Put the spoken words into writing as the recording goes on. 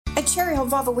Cherry Hill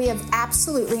Volvo, we have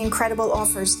absolutely incredible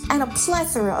offers and a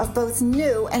plethora of both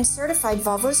new and certified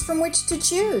Volvos from which to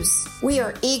choose. We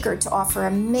are eager to offer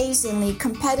amazingly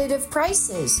competitive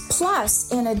prices,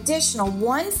 plus an additional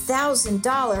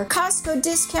 $1,000 Costco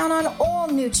discount on all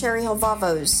new Cherry Hill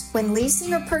Volvos. When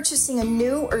leasing or purchasing a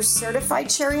new or certified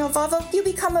Cherry Hill Volvo, you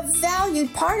become a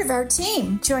valued part of our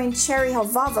team. Join Cherry Hill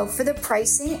Volvo for the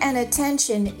pricing and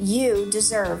attention you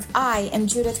deserve. I am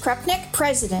Judith Krupnick,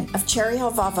 president of Cherry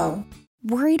Hill Volvo.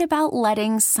 Worried about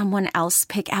letting someone else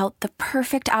pick out the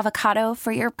perfect avocado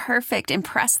for your perfect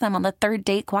impress them on the third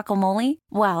date guacamole?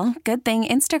 Well, good thing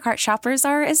Instacart shoppers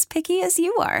are as picky as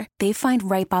you are. They find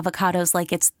ripe avocados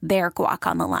like it's their guac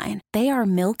on the line. They are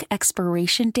milk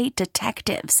expiration date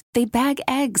detectives. They bag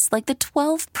eggs like the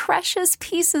 12 precious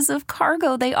pieces of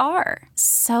cargo they are.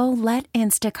 So let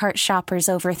Instacart shoppers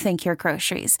overthink your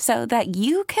groceries so that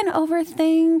you can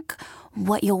overthink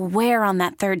what you'll wear on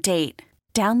that third date.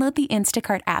 Download the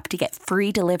Instacart app to get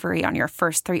free delivery on your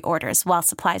first 3 orders while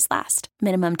supplies last.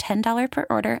 Minimum $10 per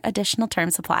order. Additional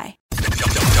terms apply.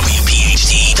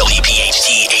 WPHT,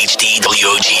 HD,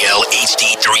 WOGL,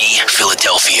 HD3,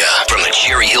 Philadelphia. From the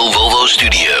Cherry Hill Volvo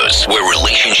Studios, where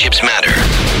relationships matter.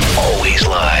 Always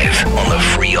live on the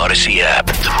free Odyssey app.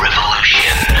 The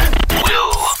revolution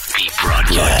will be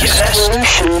broadcast.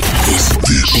 This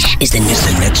is the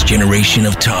next generation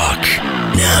of talk.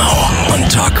 Now on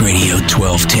Talk Radio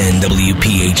 1210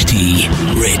 WPHT,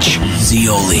 Rich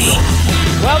Zeoli.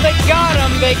 Well, they got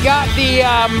him. They got the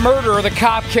murderer, the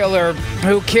cop killer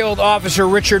who killed Officer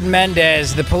Richard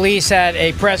Mendez. The police had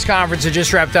a press conference that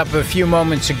just wrapped up a few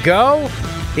moments ago.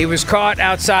 He was caught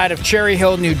outside of Cherry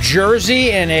Hill, New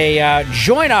Jersey in a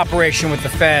joint operation with the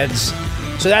feds.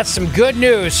 So that's some good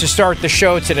news to start the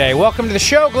show today. Welcome to the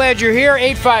show. Glad you're here.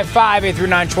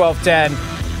 855-839-1210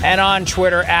 and on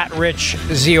Twitter at Rich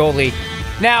Zeoli.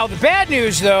 Now, the bad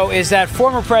news, though, is that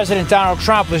former President Donald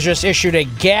Trump has just issued a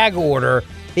gag order.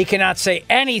 He cannot say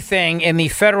anything in the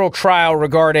federal trial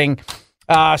regarding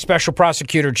Special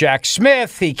Prosecutor Jack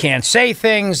Smith. He can't say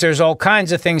things. There's all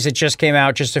kinds of things that just came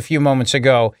out just a few moments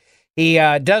ago. He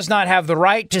does not have the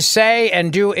right to say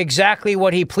and do exactly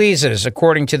what he pleases,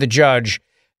 according to the judge,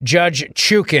 Judge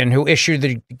Chukin, who issued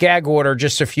the gag order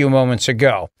just a few moments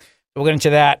ago. We'll get into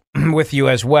that with you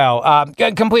as well.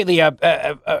 Completely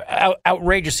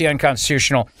outrageously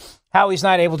unconstitutional how he's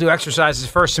not able to exercise his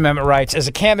First Amendment rights as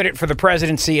a candidate for the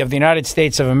presidency of the United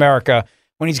States of America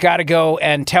when he's got to go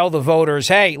and tell the voters,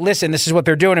 hey, listen, this is what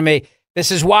they're doing to me. This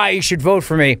is why you should vote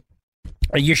for me.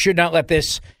 You should not let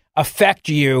this affect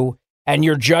you and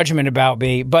your judgment about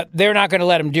me. But they're not going to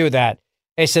let him do that.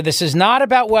 They said, this is not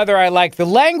about whether I like the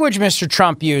language Mr.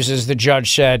 Trump uses, the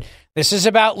judge said. This is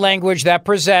about language that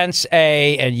presents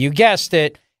and you guessed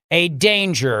it, a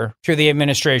danger to the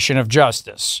administration of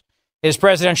justice. His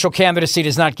presidential candidacy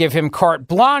does not give him carte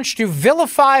blanche to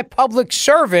vilify public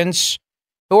servants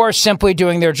who are simply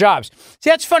doing their jobs. See,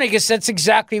 that's funny because that's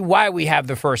exactly why we have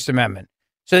the First Amendment,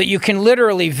 so that you can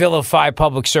literally vilify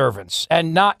public servants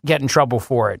and not get in trouble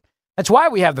for it. That's why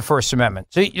we have the First Amendment.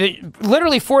 So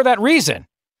literally for that reason,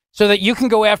 so that you can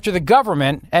go after the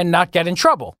government and not get in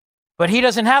trouble. But he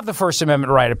doesn't have the First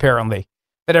Amendment right, apparently,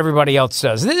 that everybody else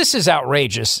does. This is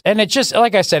outrageous. And it just,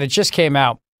 like I said, it just came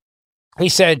out. He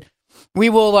said,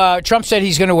 Trump said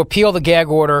he's going to appeal the gag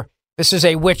order. This is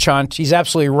a witch hunt. He's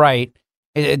absolutely right.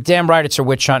 Damn right it's a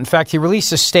witch hunt. In fact, he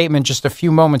released a statement just a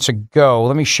few moments ago.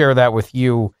 Let me share that with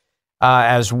you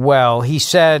as well. He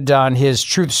said on his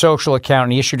Truth Social account,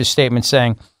 and he issued a statement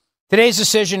saying, today's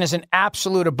decision is an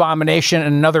absolute abomination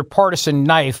and another partisan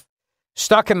knife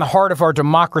stuck in the heart of our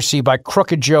democracy by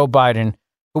crooked Joe Biden,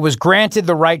 who was granted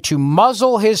the right to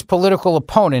muzzle his political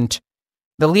opponent,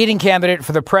 the leading candidate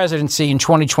for the presidency in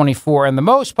 2024 and the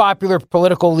most popular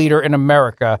political leader in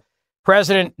America,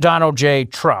 President Donald J.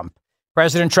 Trump.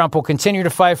 President Trump will continue to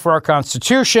fight for our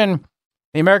Constitution,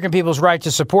 the American people's right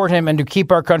to support him, and to keep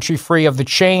our country free of the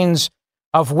chains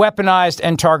of weaponized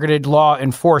and targeted law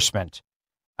enforcement.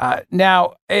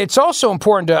 Now, it's also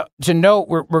important to note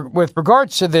with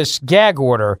regards to this gag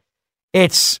order,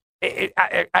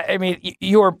 I mean,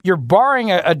 you're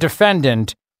barring a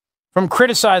defendant from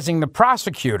criticizing the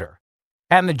prosecutor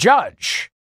and the judge.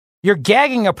 You're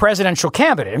gagging a presidential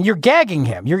candidate, and you're gagging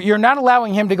him. You're not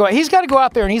allowing him to go. He's got to go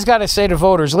out there and he's got to say to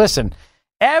voters, listen,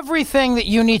 everything that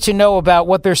you need to know about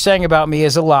what they're saying about me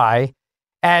is a lie,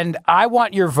 and I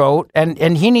want your vote,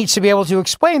 and he needs to be able to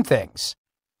explain things.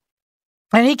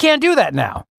 And he can't do that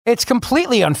now. It's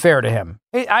completely unfair to him.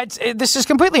 This is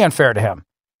completely unfair to him.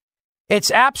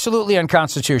 It's absolutely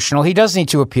unconstitutional. He does need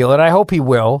to appeal it. I hope he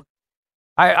will.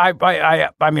 I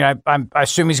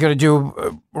assume he's going to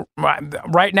do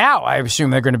right now. I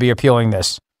assume they're going to be appealing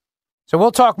this. So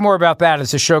we'll talk more about that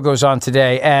as the show goes on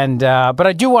today. And but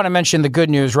I do want to mention the good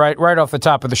news right off the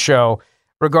top of the show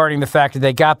regarding the fact that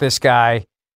they got this guy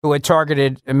who had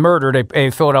targeted and murdered a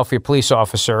Philadelphia police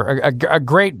officer, a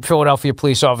great Philadelphia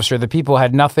police officer. The people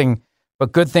had nothing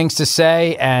but good things to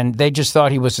say, and they just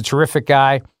thought he was a terrific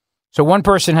guy. So one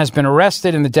person has been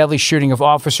arrested in the deadly shooting of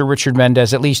Officer Richard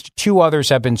Mendez. At least 2 others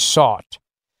have been sought.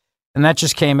 And that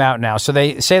just came out now. So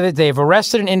they say that they've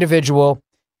arrested an individual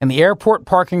in the airport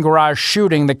parking garage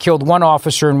shooting that killed 1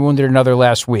 officer and wounded another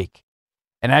last week.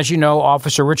 And as you know,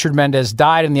 Officer Richard Mendez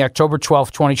died in the October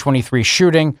 12, 2023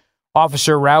 shooting.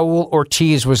 Officer Raul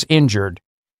Ortiz was injured.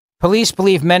 Police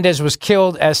believe Mendez was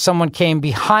killed as someone came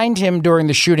behind him during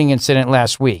the shooting incident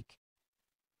last week.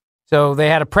 So they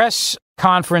had a press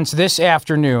conference this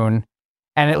afternoon,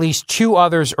 and at least 2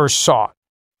 others are sought.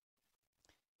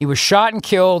 He was shot and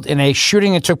killed in a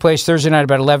shooting that took place Thursday night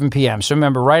about 11 p.m. So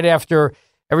remember, right after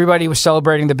everybody was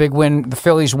celebrating the big win, the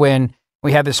Phillies win,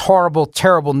 we had this horrible,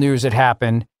 terrible news that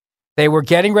happened. They were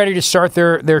getting ready to start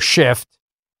their shift.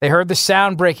 They heard the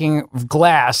sound breaking of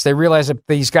glass. They realized that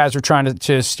these guys were trying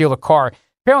to steal a car.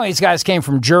 Apparently, these guys came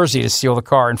from Jersey to steal the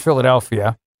car in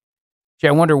Philadelphia. Gee,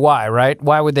 I wonder why, right?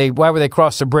 Why would they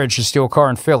cross the bridge to steal a car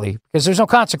in Philly? Because there's no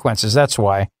consequences. That's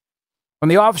why. When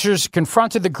the officers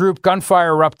confronted the group,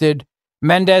 gunfire erupted.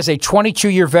 Mendez, a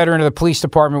 22-year veteran of the police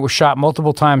department, was shot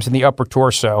multiple times in the upper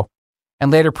torso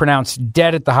and later pronounced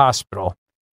dead at the hospital.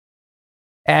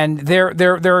 And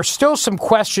there are still some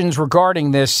questions regarding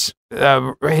this,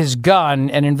 his gun,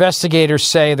 and investigators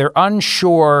say they're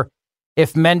unsure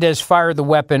if Mendez fired the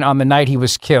weapon on the night he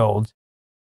was killed.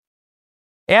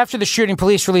 After the shooting,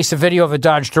 police released a video of a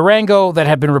Dodge Durango that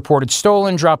had been reported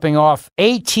stolen, dropping off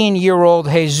 18-year-old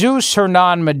Jesus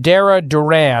Hernan Madera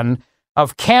Duran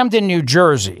of Camden, New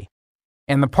Jersey,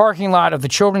 in the parking lot of the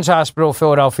Children's Hospital of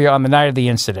Philadelphia on the night of the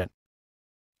incident.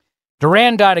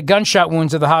 Duran died of gunshot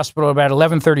wounds at the hospital at about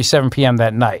 11:37 p.m.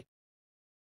 that night.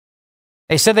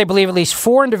 They said they believe at least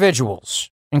 4 individuals,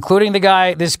 including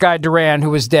this guy Duran,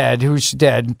 who's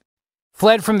dead,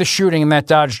 fled from the shooting in that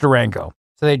Dodge Durango.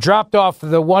 So they dropped off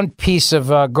the one piece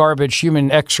of garbage,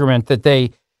 human excrement, that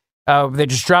they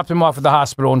just dropped him off at the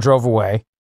hospital and drove away.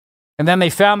 And then they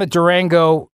found the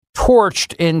Durango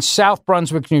torched in South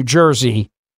Brunswick, New Jersey,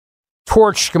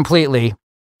 torched completely.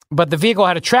 But the vehicle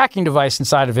had a tracking device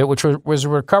inside of it, which was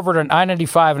recovered on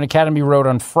I-95 and Academy Road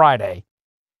on Friday.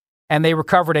 And they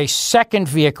recovered a second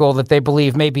vehicle that they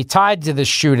believe may be tied to this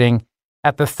shooting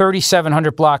at the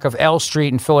 3700 block of L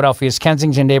Street in Philadelphia's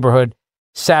Kensington neighborhood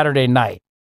Saturday night.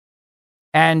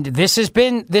 And this is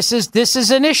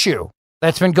an issue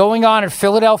that's been going on at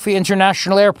Philadelphia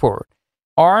International Airport.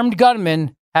 Armed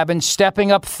gunmen have been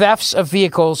stepping up thefts of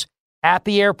vehicles at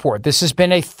the airport. This has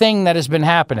been a thing that has been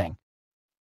happening.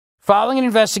 Following an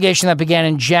investigation that began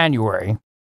in January,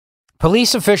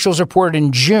 police officials reported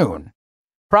in June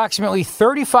approximately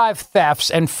 35 thefts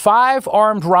and 5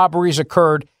 armed robberies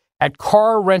occurred at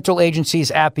car rental agencies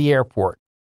at the airport.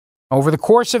 Over the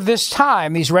course of this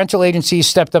time, these rental agencies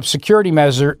stepped up security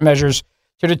measures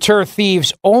to deter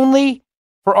thieves, only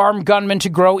for armed gunmen to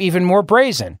grow even more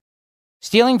brazen,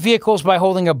 stealing vehicles by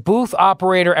holding a booth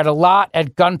operator at a lot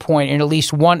at gunpoint in at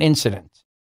least one incident.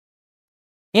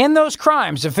 In those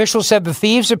crimes, officials said the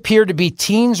thieves appeared to be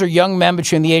teens or young men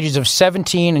between the ages of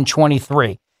 17 and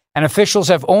 23, and officials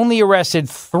have only arrested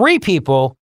 3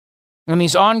 people in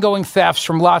these ongoing thefts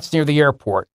from lots near the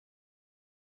airport.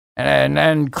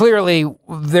 And clearly,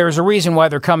 there's a reason why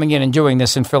they're coming in and doing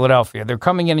this in Philadelphia. They're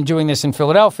coming in and doing this in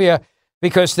Philadelphia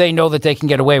because they know that they can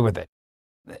get away with it.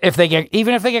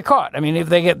 Even if they get caught. I mean, if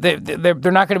they get,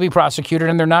 they're not going to be prosecuted,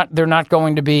 and they're not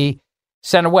going to be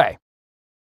sent away.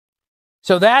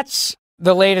 So that's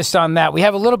the latest on that. We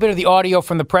have a little bit of the audio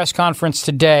from the press conference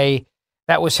today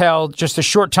that was held just a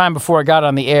short time before I got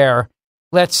on the air.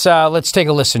 Let's take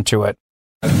a listen to it.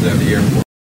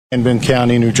 In Benton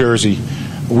County, New Jersey,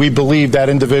 we believe that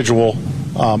individual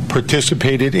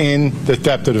participated in the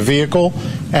theft of the vehicle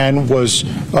and was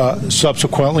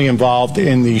subsequently involved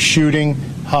in the shooting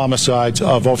homicides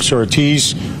of Officer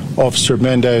Ortiz, Officer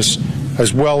Mendez,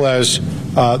 as well as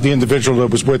the individual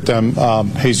that was with them,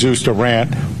 Jesus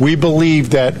Duran. We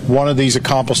believe that one of these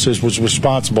accomplices was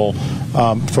responsible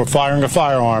for firing a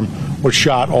firearm, which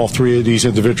shot all 3 of these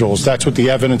individuals. That's what the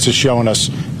evidence is showing us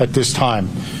at this time.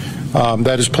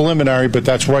 That is preliminary, but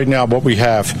that's right now what we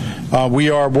have. We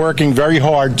are working very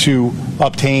hard to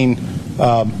obtain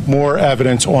more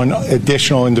evidence on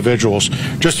additional individuals.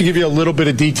 Just to give you a little bit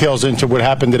of details into what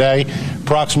happened today,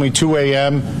 approximately 2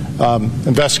 a.m.,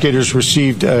 Investigators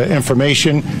received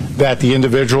information that the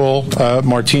individual,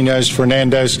 Martinez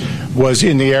Fernandez, was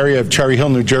in the area of Cherry Hill,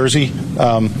 New Jersey.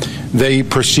 They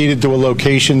proceeded to a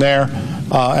location there,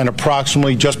 and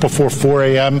approximately just before 4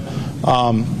 a.m.,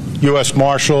 U.S.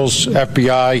 Marshals,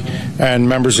 FBI, and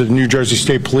members of the New Jersey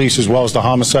State Police, as well as the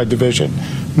Homicide Division,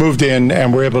 moved in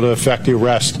and were able to effect the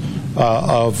arrest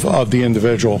of the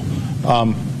individual.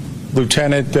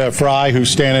 Lieutenant Fry, who's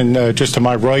standing just to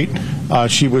my right,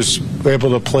 she was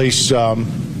able to place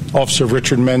Officer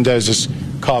Richard Mendez's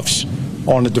cuffs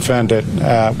on the defendant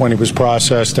when he was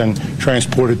processed and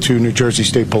transported to New Jersey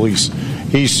State Police.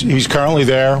 He's currently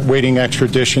there waiting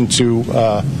extradition to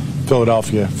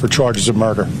Philadelphia for charges of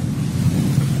murder.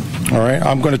 All right,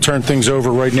 I'm going to turn things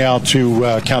over right now to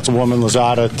Councilwoman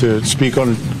Lozada to speak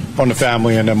on the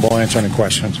family, and then we'll answer any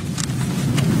questions.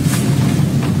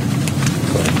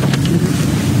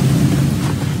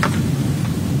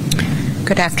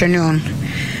 Good afternoon.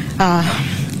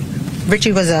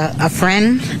 Richie was a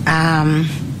friend,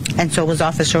 and so was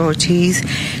Officer Ortiz.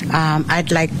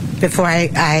 I'd like, before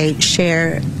I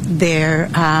share their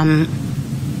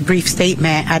brief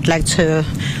statement, I'd like to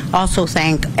also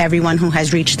thank everyone who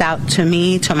has reached out to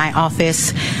me, to my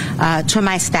office, to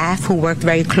my staff who worked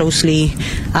very closely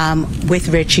with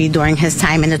Richie during his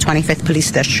time in the 25th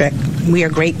Police District. We are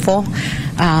grateful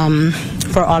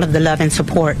for all of the love and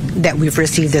support that we've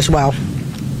received as well.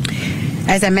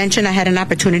 As I mentioned, I had an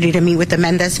opportunity to meet with the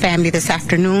Mendez family this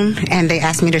afternoon, and they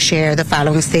asked me to share the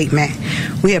following statement.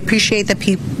 We appreciate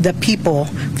the people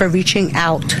for reaching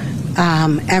out,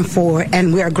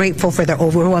 and we are grateful for the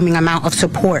overwhelming amount of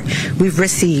support we've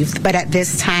received. But at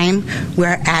this time,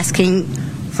 we're asking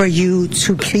for you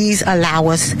to please allow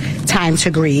us time to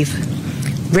grieve.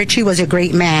 Richie was a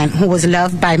great man who was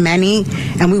loved by many,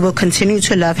 and we will continue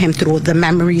to love him through the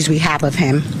memories we have of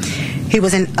him. He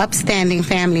was an upstanding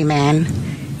family man.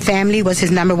 Family was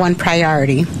his number one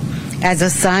priority. As a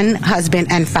son, husband,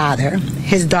 and father,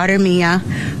 his daughter Mia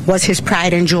was his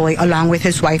pride and joy, along with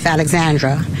his wife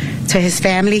Alexandra. To his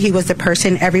family, he was the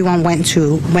person everyone went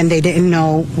to when they didn't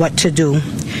know what to do.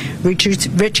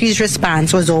 Richie's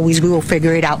response was always, "We will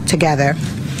figure it out together."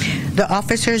 The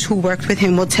officers who worked with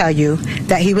him will tell you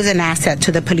that he was an asset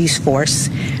to the police force.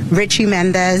 Richie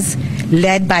Mendez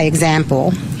led by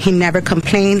example. He never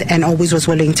complained and always was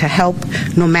willing to help.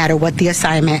 No matter what the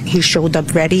assignment, he showed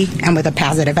up ready and with a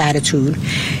positive attitude.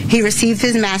 He received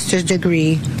his master's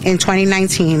degree in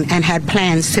 2019 and had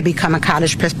plans to become a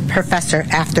college professor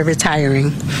after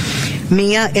retiring.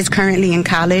 Mia is currently in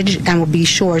college and will be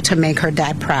sure to make her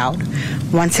dad proud.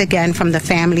 Once again, from the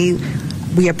family,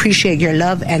 we appreciate your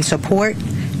love and support.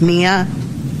 Mia,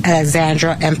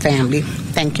 Alexandra, and family.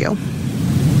 Thank you.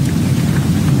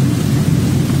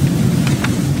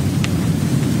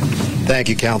 Thank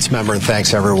you, Councilmember, and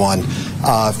thanks, everyone.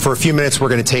 For a few minutes, we're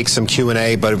going to take some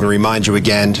Q&A, but I'm going to remind you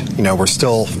again, we're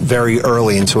still very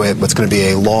early into it. It's going to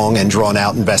be a long and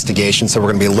drawn-out investigation, so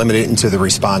we're going to be limited into the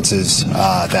responses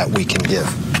that we can give.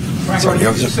 So, we're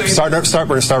going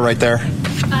to start right there.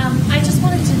 I just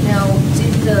wanted to know,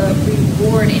 did the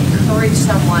reward encourage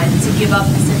someone to give up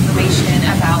this information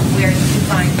about where you can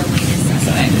find the latest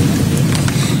suspect?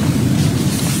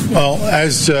 Well,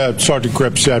 as Sergeant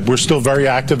Grip said, we're still very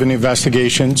active in the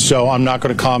investigation, so I'm not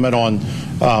going to comment on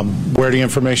where the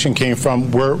information came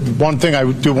from. One thing I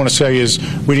do want to say is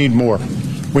we need more.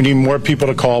 We need more people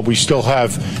to call. We still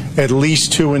have at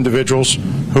least 2 individuals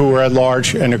who are at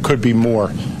large, and there could be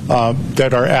more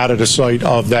that are out of the sight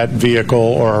of that vehicle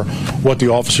or what the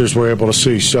officers were able to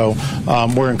see. So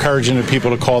we're encouraging the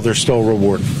people to call. There's still a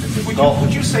reward.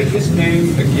 Would you say his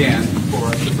name again for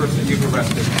the person you've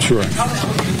arrested? Sure. How do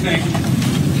you think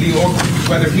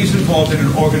whether he's involved in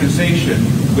an organization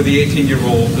with the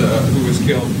 18-year-old who was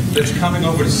killed that's coming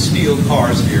over to steal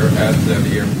cars here at the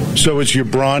airport? So it's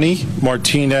Yabrani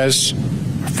Martinez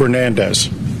Fernandez,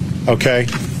 okay?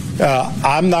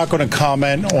 I'm not going to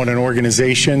comment on an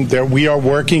organization. That we are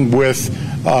working with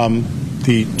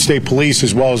the state police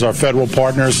as well as our federal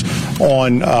partners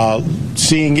on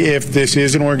seeing if this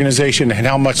is an organization and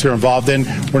how much they're involved in.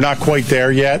 We're not quite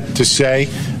there yet to say,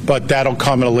 but that'll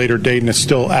come at a later date, and it's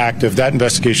still active. That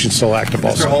investigation's still active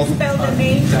also. Spell the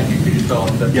name?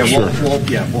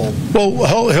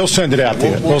 Well, he'll send it out to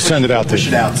you. We'll send it out to you. Push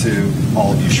it out to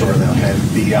all of you shortly. Okay.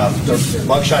 The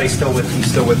mugshot, he's still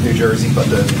with New Jersey, but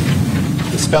the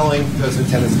spelling, those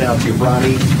intended down to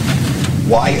Yobrani,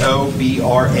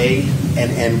 Yobrany,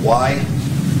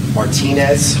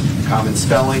 Martinez, common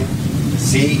spelling,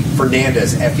 Z,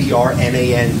 Fernandez, Fernandez,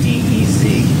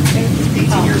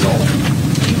 18 years old.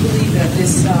 Do you believe that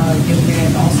this young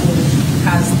man also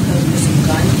has the missing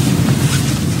gun?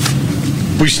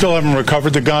 We still haven't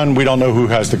recovered the gun. We don't know who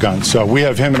has the gun. So we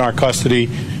have him in our custody.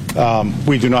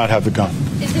 We do not have the gun.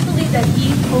 Is it believed that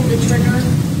he pulled the trigger?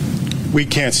 We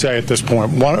can't say at this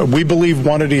point. We believe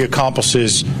one of the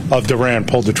accomplices of Duran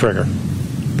pulled the trigger.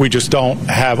 We just don't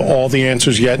have all the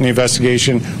answers yet in the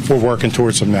investigation. We're working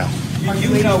towards them now.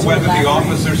 You know whether the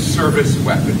officer's service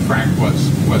weapon, Frank,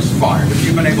 was fired. Have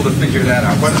you been able to figure that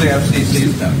out? What do the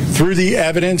FCC's done? Through the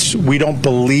evidence, we don't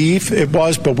believe it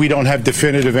was, but we don't have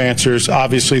definitive answers.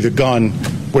 Obviously, the gun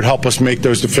would help us make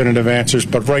those definitive answers,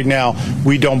 but right now,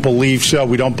 we don't believe so.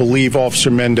 We don't believe Officer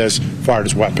Mendez fired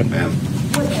his weapon. Ma'am.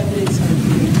 What evidence do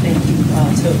you think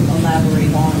to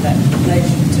elaborate on that led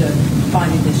you to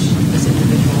finding this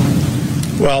individual?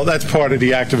 Well, that's part of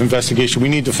the active investigation. We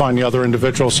need to find the other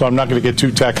individual, so I'm not going to get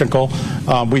too technical.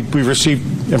 We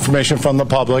received information from the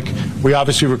public. We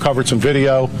obviously recovered some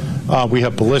video. We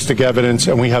have ballistic evidence,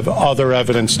 and we have other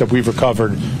evidence that we've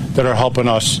recovered that are helping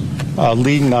us,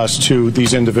 leading us to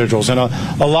these individuals. And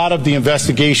a lot of the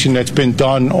investigation that's been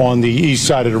done on the east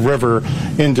side of the river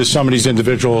into some of these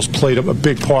individuals played a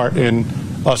big part in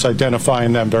us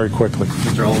identifying them very quickly.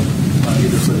 Mr. Owen,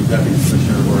 either for the Deputy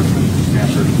Commissioner or for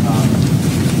Stanford,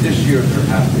 this year there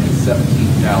have been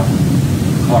 17,000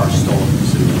 cars stolen from the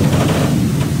city of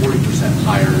Philadelphia, 40%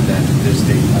 higher than this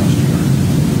date last year.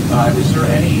 Is there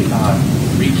any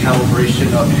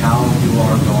recalibration of how you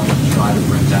are going to try to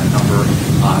bring that number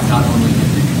not only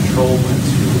into control, but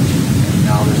to, and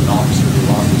now there's an officer who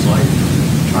lost his life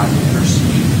trying to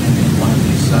intercede in one of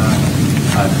these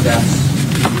deaths?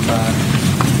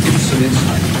 Give us some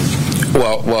insight.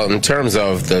 Well, in terms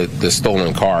of the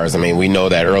stolen cars, I mean, we know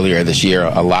that earlier this year,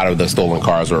 a lot of the stolen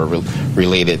cars were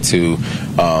related to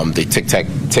the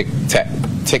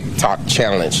TikTok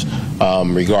challenge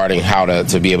regarding how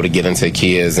to be able to get into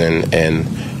Kias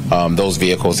and those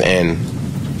vehicles and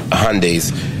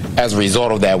Hyundais. As a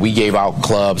result of that, we gave out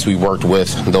clubs. We worked with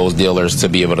those dealers to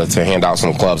be able to hand out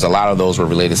some clubs. A lot of those were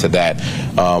related to that.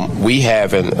 We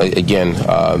have,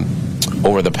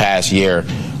 over the past year,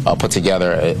 put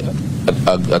together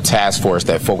a task force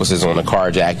that focuses on the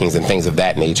carjackings and things of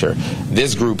that nature.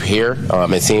 This group here,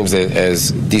 it seems that,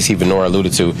 as DC Venora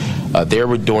alluded to, they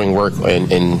were doing work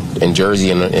in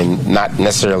Jersey and not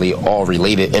necessarily all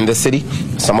related in the city.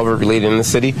 Some of it related in the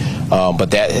city, but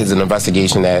that is an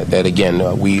investigation that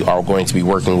again, we are going to be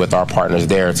working with our partners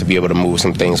there to be able to move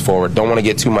some things forward. Don't want to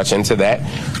get too much into that,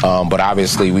 but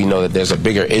obviously we know that there's a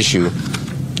bigger issue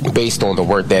based on the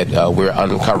work that we're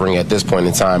uncovering at this point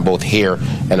in time, both here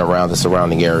and around the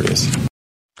surrounding areas.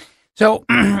 So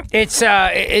it's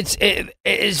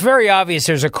very obvious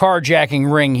there's a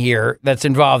carjacking ring here that's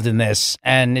involved in this,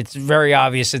 and it's very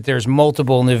obvious that there's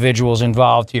multiple individuals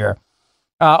involved here.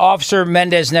 Officer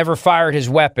Mendez never fired his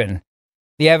weapon.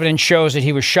 The evidence shows that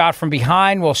he was shot from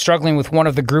behind while struggling with one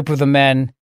of the group of the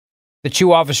men the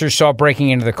two officers saw breaking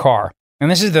into the car.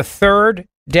 And this is the third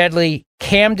deadly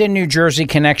Camden, New Jersey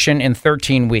connection in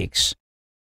 13 weeks.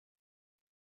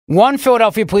 One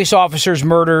Philadelphia police officer's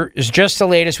murder is just the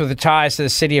latest with the ties to the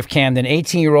city of Camden.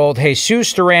 18-year-old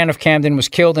Jesus Duran of Camden was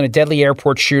killed in a deadly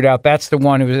airport shootout. That's the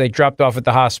one who they dropped off at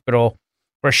the hospital.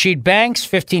 Rashid Banks,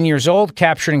 15 years old,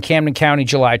 captured in Camden County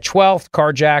July 12th,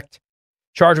 carjacked,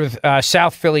 charged with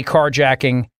South Philly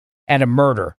carjacking and a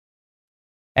murder.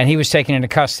 And he was taken into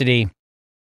custody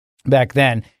back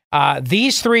then. All of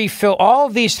these three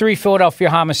Philadelphia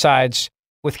homicides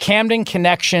with Camden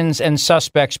connections and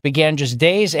suspects began just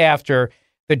days after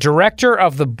the director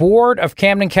of the board of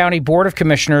Camden County Board of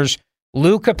Commissioners,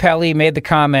 Lou Capelli, made the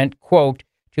comment, quote,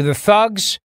 to the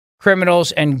thugs,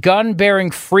 criminals, and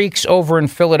gun-bearing freaks over in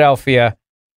Philadelphia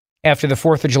after the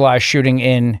 4th of July shooting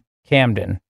in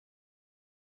Camden.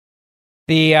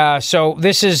 So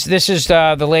this is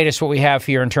the latest what we have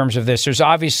here in terms of this. There's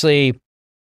obviously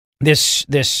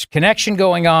this connection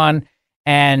going on,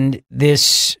 and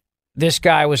this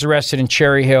guy was arrested in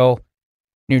Cherry Hill,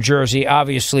 New Jersey.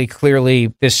 Obviously,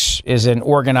 clearly, this is an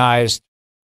organized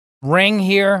ring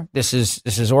here. This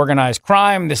is organized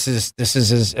crime. This is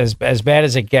as bad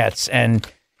as it gets,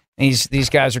 and these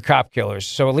guys are cop killers.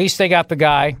 So at least they got the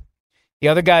guy. The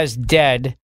other guy's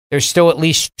dead. There's still at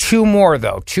least two more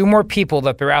people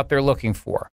that they're out there looking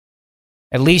for.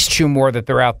 At least two more that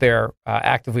they're out there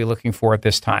actively looking for at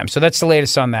this time. So that's the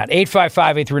latest on that.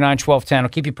 855-839-1210. I'll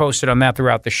keep you posted on that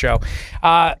throughout the show.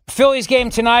 Phillies game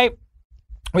tonight.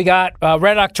 We got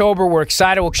Red October. We're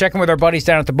excited. We'll check in with our buddies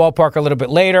down at the ballpark a little bit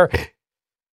later.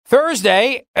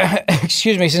 Thursday,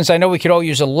 excuse me, since I know we could all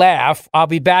use a laugh, I'll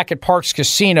be back at Parks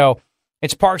Casino.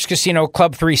 It's Parks Casino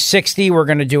Club 360. We're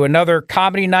going to do another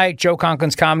comedy night, Joe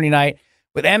Conklin's comedy night,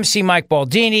 with MC Mike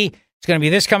Baldini. It's going to be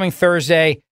this coming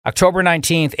Thursday. October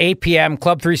 19th, 8 p.m.,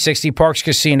 Club 360, Parks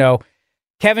Casino.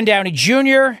 Kevin Downey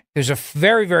Jr., who's a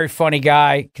very, very funny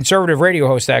guy, conservative radio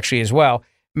host actually as well.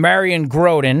 Marion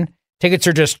Groden. Tickets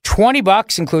are just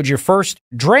 $20, includes your first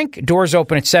drink. Doors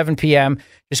open at 7 p.m.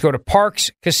 Just go to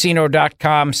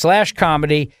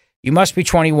parkscasino.com/comedy. You must be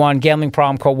 21. Gambling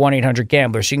problem, call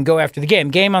 1-800-GAMBLER. So you can go after the game.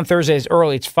 Game on Thursday is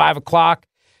early. It's 5 o'clock.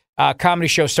 Comedy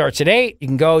show starts at 8. You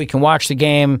can go. You can watch the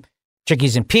game,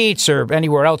 Chickies and Pete's, or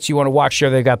anywhere else you want to watch there.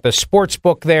 They've got the sports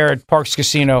book there at Parks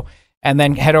Casino, and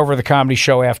then head over to the comedy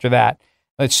show after that.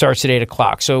 It starts at 8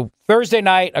 o'clock. So Thursday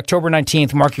night, October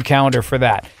 19th, mark your calendar for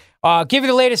that. Give you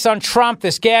the latest on Trump,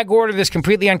 this gag order, this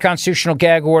completely unconstitutional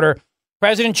gag order.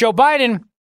 President Joe Biden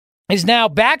is now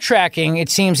backtracking, it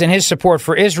seems, in his support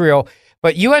for Israel.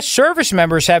 But U.S. service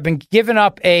members have been given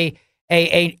up a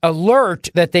alert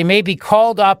that they may be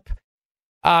called up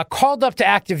to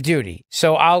active duty.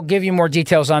 So I'll give you more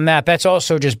details on that. That's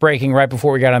also just breaking right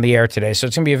before we got on the air today. So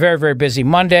it's going to be a very, very busy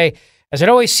Monday, as it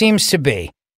always seems to be.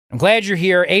 I'm glad you're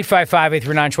here.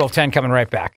 855-839-1210, coming right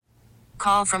back.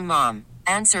 Call from mom.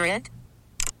 Answer it.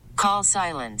 Call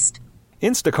silenced.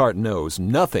 Instacart knows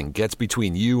nothing gets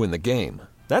between you and the game.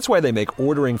 That's why they make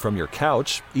ordering from your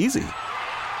couch easy.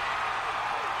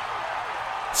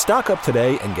 Stock up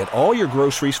today and get all your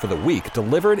groceries for the week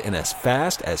delivered in as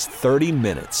fast as 30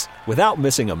 minutes without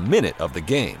missing a minute of the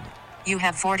game. You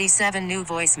have 47 new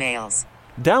voicemails.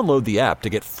 Download the app to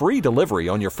get free delivery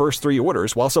on your first 3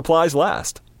 orders while supplies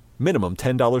last. Minimum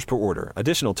 $10 per order.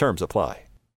 Additional terms apply.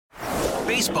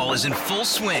 Baseball is in full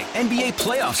swing. NBA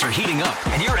playoffs are heating up,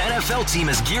 and your NFL team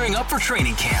is gearing up for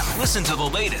training camp. Listen to the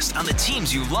latest on the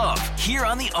teams you love here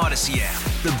on the Odyssey app.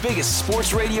 The biggest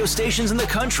sports radio stations in the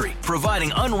country,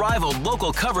 providing unrivaled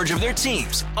local coverage of their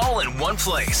teams, all in one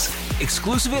place.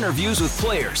 Exclusive interviews with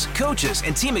players, coaches,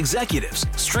 and team executives,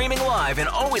 streaming live and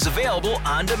always available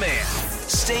on demand.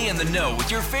 Stay in the know with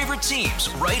your favorite teams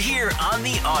right here on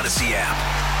the Odyssey app.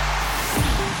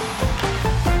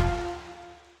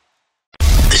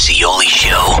 The Zeoli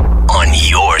Show on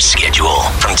your schedule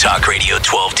from Talk Radio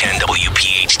 1210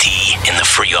 WPHT in the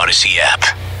free Odyssey app.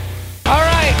 All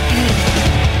right.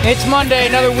 It's Monday,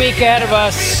 another week ahead of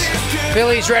us.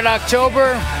 Phillies Red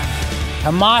October.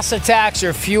 Hamas attacks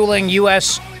are fueling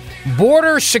U.S.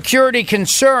 border security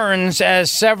concerns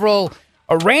as several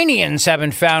Iranians have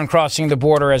been found crossing the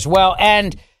border as well.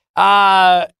 And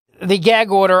the gag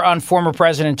order on former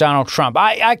President Donald Trump.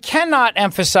 I cannot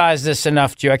emphasize this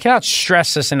enough to you. I cannot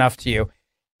stress this enough to you.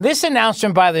 This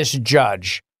announcement by this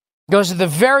judge goes to the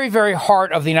very, very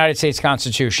heart of the United States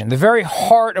Constitution, the very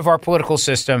heart of our political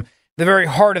system, the very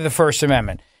heart of the First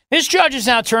Amendment. This judge has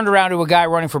now turned around to a guy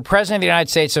running for president of the United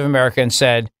States of America and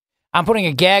said, I'm putting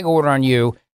a gag order on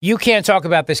you. You can't talk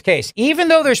about this case. Even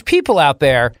though there's people out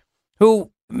there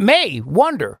who may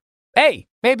wonder, hey,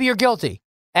 maybe you're guilty.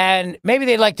 And maybe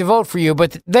they'd like to vote for you,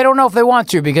 but they don't know if they want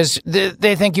to because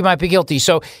they think you might be guilty.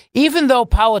 So even though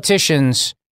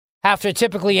politicians have to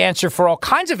typically answer for all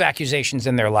kinds of accusations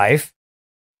in their life,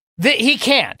 he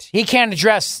can't. He can't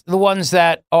address the ones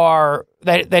that are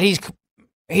that he's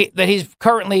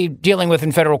currently dealing with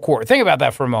in federal court. Think about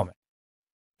that for a moment.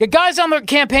 The guy's on the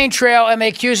campaign trail and they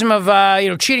accuse him of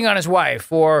cheating on his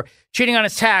wife or cheating on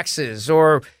his taxes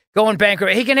or going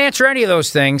bankrupt. He can answer any of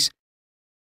those things.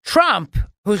 Trump,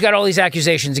 who's got all these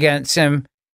accusations against him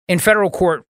in federal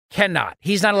court, cannot.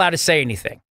 He's not allowed to say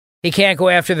anything. He can't go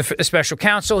after the special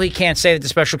counsel. He can't say that the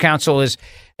special counsel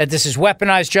that this is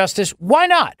weaponized justice. Why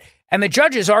not? And the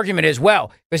judge's argument is,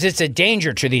 well, because it's a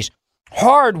danger to these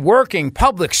hard-working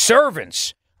public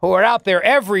servants who are out there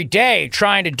every day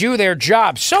trying to do their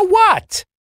job. So what?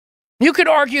 You could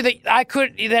argue that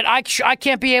I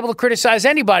can't be able to criticize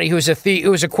anybody who's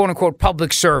a quote-unquote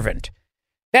public servant.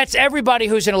 That's everybody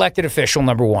who's an elected official,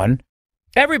 number one.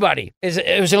 Everybody who's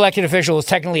an elected official is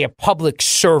technically a public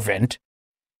servant.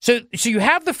 So you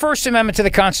have the First Amendment to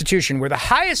the Constitution where the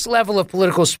highest level of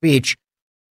political speech,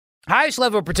 highest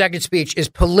level of protected speech is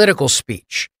political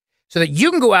speech. So that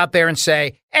you can go out there and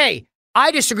say, hey,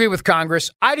 I disagree with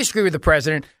Congress. I disagree with the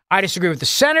president. I disagree with the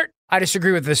Senate. I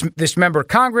disagree with this member of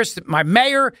Congress, my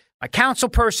mayor, my council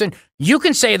person. You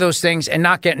can say those things and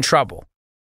not get in trouble.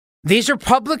 These are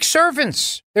public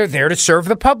servants. They're there to serve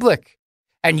the public.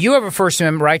 And you have a First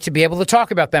Amendment right to be able to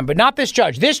talk about them, but not this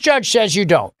judge. This judge says you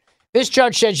don't. This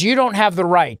judge says you don't have the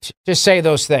right to say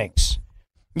those things.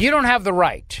 You don't have the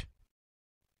right.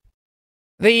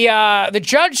 The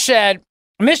judge said,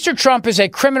 Mr. Trump is a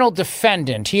criminal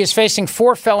defendant. He is facing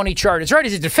 4 felony charges. Right,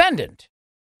 he's a defendant,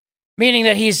 meaning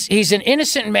that he's an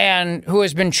innocent man who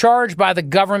has been charged by the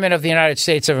government of the United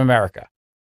States of America.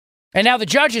 And now the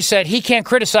judge has said he can't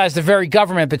criticize the very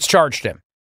government that's charged him.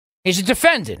 He's a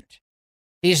defendant.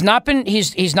 He's not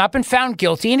been found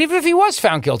guilty. And even if he was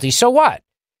found guilty, so what?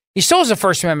 He still has a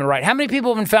First Amendment right. How many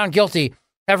people have been found guilty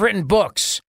have written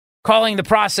books calling the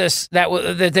process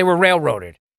that they were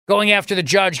railroaded, going after the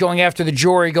judge, going after the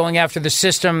jury, going after the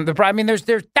system? I mean, there's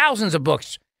thousands of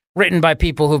books written by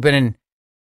people who've been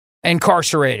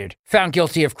incarcerated, found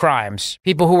guilty of crimes,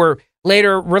 people who were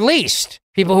later released,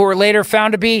 people who were later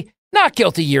found to be not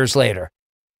guilty years later.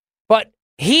 But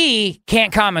he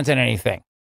can't comment on anything.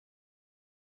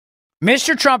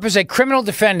 Mr. Trump is a criminal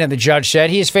defendant, the judge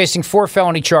said. He is facing 4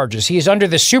 felony charges. He is under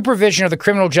the supervision of the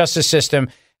criminal justice system,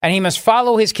 and he must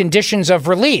follow his conditions of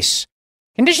release.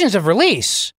 Conditions of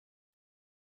release?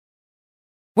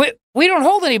 We don't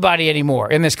hold anybody anymore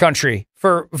in this country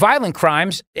for violent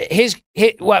crimes.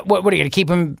 What are you going to keep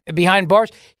him behind bars?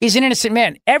 He's an innocent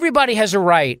man. Everybody has a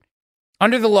right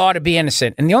under the law to be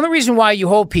innocent. And the only reason why you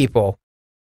hold people,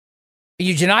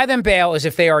 you deny them bail, is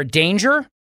if they are a danger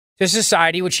to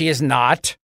society, which he is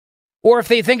not, or if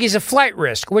they think he's a flight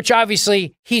risk, which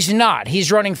obviously he's not.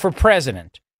 He's running for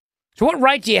president. So what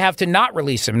right do you have to not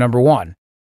release him, number one?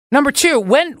 Number two,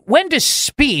 when does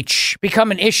speech become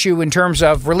an issue in terms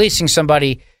of releasing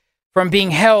somebody from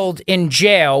being held in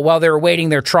jail while they're awaiting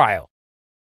their trial?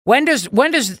 When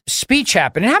does speech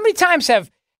happen? And how many times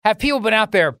have people been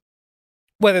out there,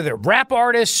 whether they're rap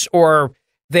artists or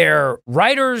they're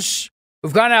writers,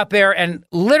 who've gone out there and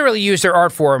literally used their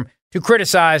art form to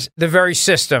criticize the very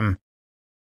system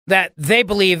that they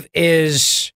believe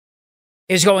is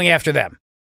going after them?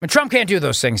 And Trump can't do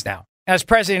those things now as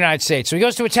president of the United States. So he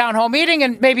goes to a town hall meeting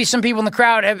and maybe some people in the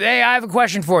crowd have, hey, I have a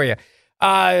question for you.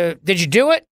 Did you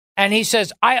do it? And he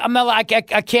says, I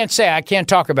can't say, I can't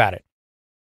talk about it.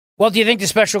 Well, do you think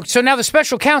so now the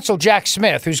special counsel, Jack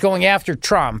Smith, who's going after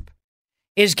Trump,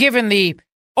 is given the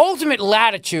ultimate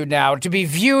latitude now to be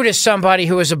viewed as somebody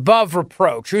who is above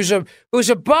reproach, who's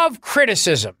above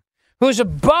criticism, who's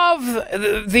above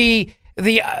the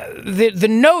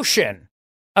notion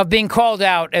of being called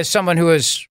out as someone who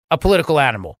is a political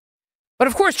animal. But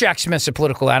of course, Jack Smith's a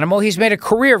political animal. He's made a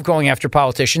career of going after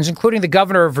politicians, including the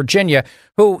governor of Virginia,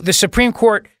 who the Supreme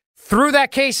Court threw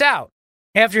that case out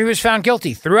after he was found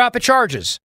guilty, threw out the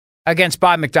charges against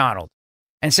Bob McDonnell,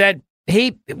 and said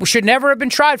he should never have been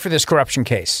tried for this corruption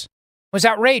case. It was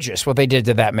outrageous what they did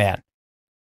to that man.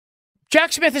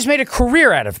 Jack Smith has made a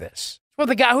career out of this.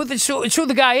 It's who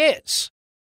the guy is.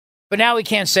 But now he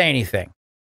can't say anything.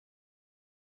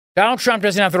 Donald Trump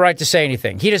doesn't have the right to say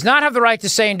anything. He does not have the right to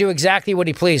say and do exactly what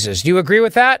he pleases. Do you agree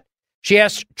with that? She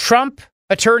asked Trump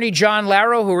attorney John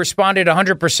Larrow, who responded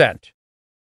 100%.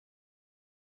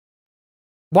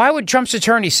 Why would Trump's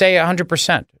attorney say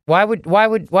 100%? Why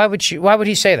would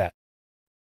he say that?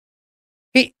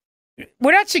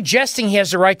 We're not suggesting he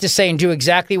has the right to say and do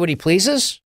exactly what he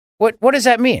pleases. What does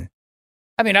that mean?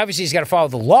 I mean, obviously he's got to follow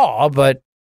the law, but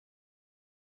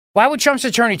why would Trump's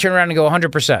attorney turn around and go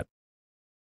 100%?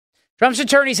 Trump's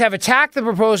attorneys have attacked the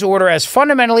proposed order as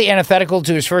fundamentally antithetical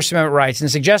to his First Amendment rights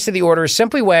and suggested the order is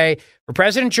simply a way for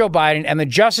President Joe Biden and the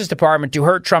Justice Department to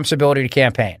hurt Trump's ability to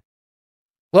campaign.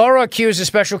 Laura accused the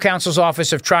special counsel's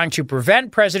office of trying to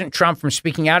prevent President Trump from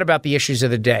speaking out about the issues of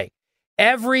the day.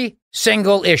 Every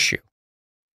single issue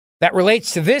that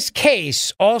relates to this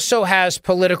case also has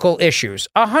political issues.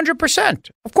 100%.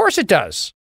 Of course it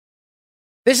does.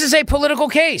 This is a political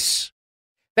case.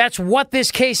 That's what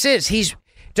this case is.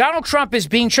 Donald Trump is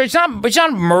being charged. It's not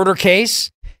a murder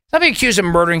case. He's not being accused of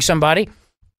murdering somebody.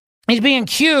 He's being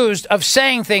accused of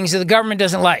saying things that the government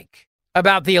doesn't like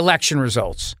about the election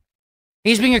results.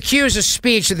 He's being accused of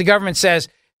speech that the government says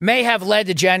may have led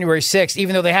to January 6th,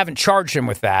 even though they haven't charged him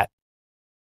with that.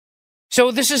 So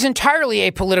this is entirely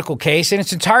a political case, and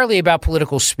it's entirely about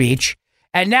political speech.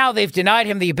 And now they've denied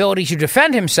him the ability to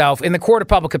defend himself in the court of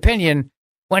public opinion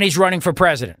when he's running for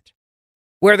president,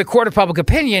 where the court of public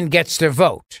opinion gets to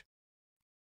vote.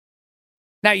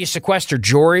 Now you sequester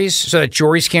juries so that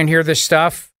juries can't hear this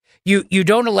stuff. You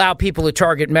don't allow people to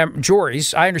target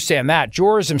juries. I understand that.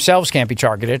 Jurors themselves can't be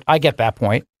targeted. I get that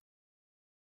point.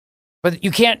 But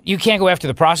you can't go after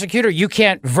the prosecutor. You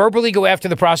can't verbally go after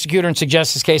the prosecutor and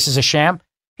suggest this case is a sham.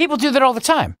 People do that all the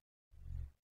time.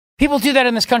 People do that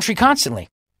in this country constantly.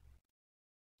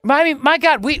 I mean, my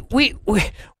God, we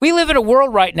live in a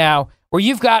world right now where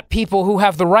you've got people who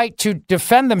have the right to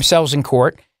defend themselves in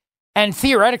court. And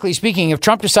theoretically speaking, if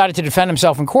Trump decided to defend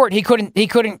himself in court, he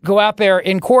couldn't go out there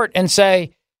in court and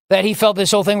say that he felt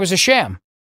this whole thing was a sham,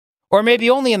 or maybe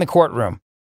only in the courtroom.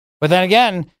 But then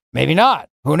again, maybe not.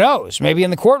 Who knows? Maybe in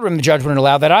the courtroom, the judge wouldn't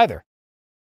allow that either.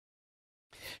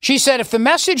 She said, if the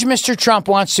message Mr. Trump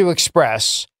wants to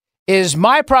express is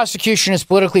my prosecution is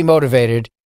politically motivated,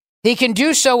 He can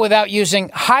do so without using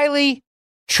highly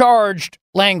charged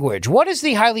language. What is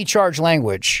the highly charged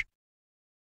language?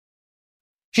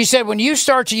 She said, when you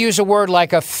start to use a word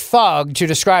like a thug to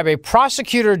describe a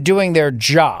prosecutor doing their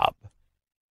job,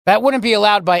 that wouldn't be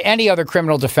allowed by any other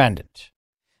criminal defendant.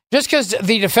 Just because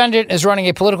the defendant is running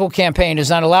a political campaign does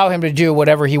not allow him to do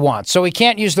whatever he wants. So he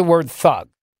can't use the word thug.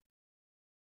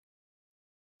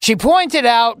 She pointed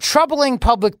out troubling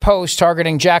public posts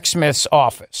targeting Jack Smith's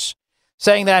office,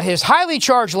 saying that his highly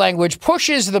charged language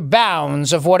pushes the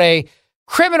bounds of what a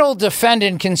criminal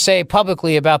defendant can say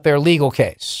publicly about their legal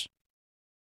case.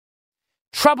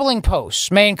 Troubling posts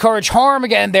may encourage harm.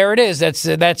 Again, there it is. That's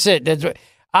it.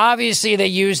 Obviously, they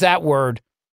use that word.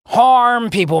 Harm.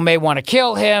 People may want to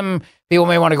kill him. People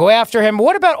may want to go after him.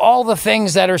 What about all the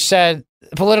things that are said,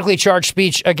 politically charged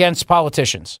speech against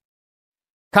politicians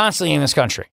constantly in this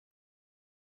country?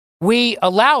 We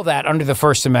allow that under the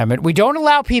First Amendment. We don't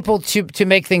allow people to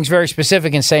make things very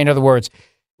specific and say, in other words,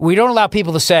 we don't allow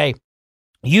people to say,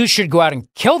 you should go out and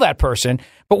kill that person.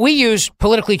 But we use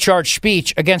politically charged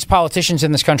speech against politicians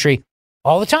in this country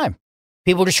all the time.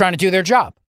 People are just trying to do their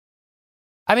job.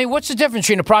 I mean, what's the difference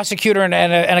between a prosecutor and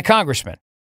a congressman?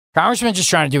 Congressman's just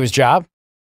trying to do his job.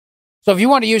 So if you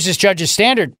want to use this judge's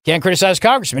standard, can't criticize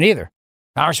congressman either.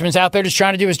 Congressman's out there just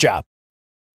trying to do his job.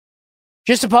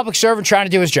 Just a public servant trying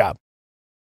to do his job.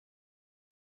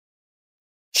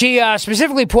 She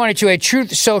specifically pointed to a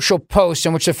Truth Social post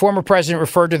in which the former president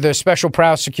referred to the special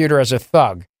prosecutor as a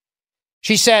thug.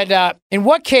 She said, in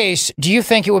what case do you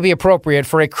think it would be appropriate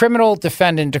for a criminal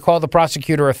defendant to call the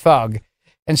prosecutor a thug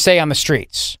and stay on the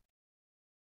streets?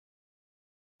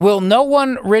 Will no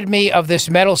one rid me of this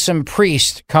meddlesome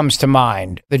priest comes to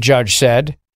mind, the judge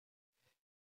said.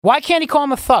 Why can't he call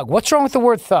him a thug? What's wrong with the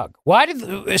word thug? Why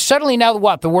did suddenly now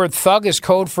what? The word thug is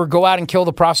code for go out and kill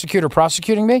the prosecutor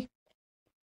prosecuting me?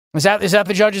 Is that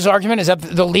the judge's argument? Is that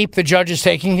the leap the judge is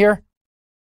taking here?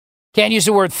 Can't use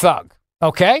the word thug.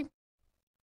 Okay.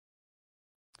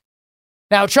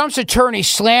 Now, Trump's attorney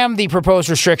slammed the proposed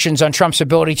restrictions on Trump's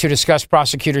ability to discuss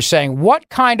prosecutors, saying, what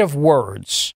kind of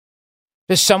words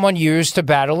does someone use to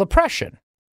battle oppression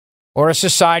or a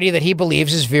society that he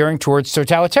believes is veering towards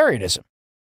totalitarianism?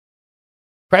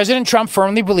 President Trump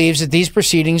firmly believes that these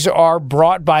proceedings are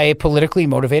brought by a politically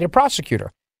motivated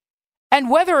prosecutor. And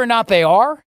whether or not they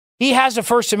are, he has a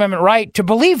First Amendment right to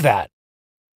believe that.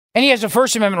 And he has a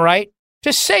First Amendment right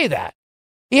to say that.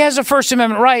 He has a First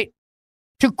Amendment right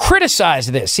to criticize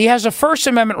this. He has a First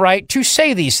Amendment right to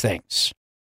say these things.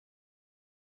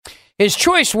 His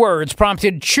choice words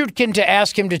prompted Chutkin to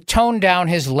ask him to tone down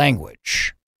his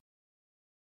language.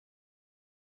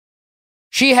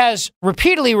 She has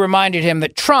repeatedly reminded him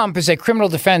that Trump, as a criminal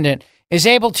defendant, is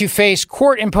able to face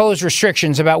court-imposed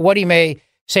restrictions about what he may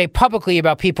say publicly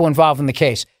about people involved in the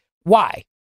case. Why?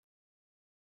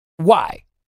 Why?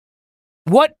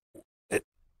 What?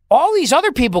 All these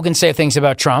other people can say things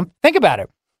about Trump. Think about it.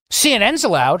 CNN's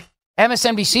allowed.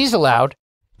 MSNBC's allowed.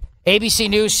 ABC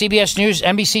News, CBS News,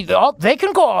 NBC, they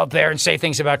can go out there and say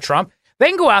things about Trump. They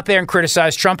can go out there and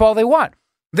criticize Trump all they want.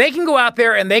 They can go out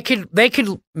there and they could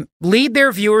lead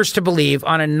their viewers to believe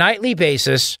on a nightly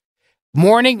basis,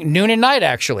 morning, noon, and night,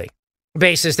 actually,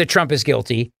 basis that Trump is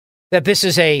guilty, that this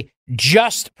is a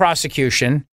just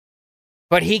prosecution,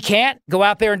 but he can't go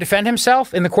out there and defend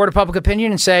himself in the court of public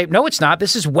opinion and say, no, it's not.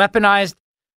 This is weaponized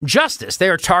justice. They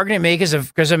are targeting me because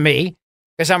of me,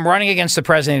 because I'm running against the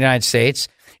president of the United States.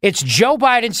 It's Joe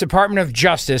Biden's Department of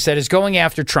Justice that is going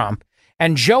after Trump,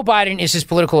 and Joe Biden is his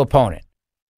political opponent.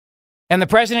 And the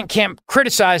president can't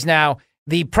criticize now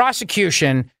the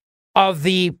prosecution of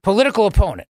the political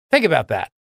opponent. Think about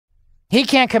that. He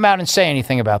can't come out and say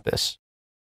anything about this.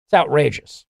 It's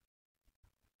outrageous.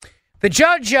 The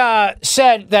judge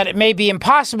said that it may be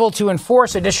impossible to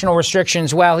enforce additional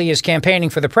restrictions while he is campaigning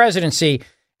for the presidency,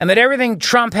 and that everything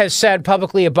Trump has said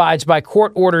publicly abides by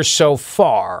court orders so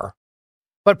far.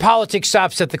 But politics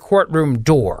stops at the courtroom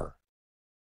door.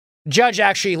 The judge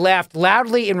actually laughed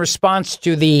loudly in response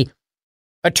to the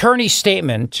attorney's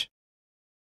statement.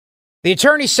 The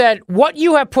attorney said, what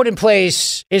you have put in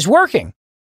place is working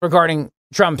regarding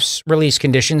Trump's release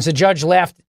conditions. The judge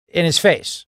laughed in his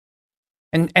face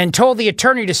and told the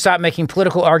attorney to stop making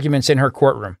political arguments in her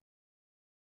courtroom.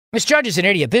 This judge is an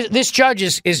idiot. This judge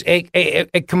is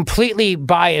a completely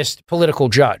biased political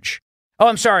judge. Oh,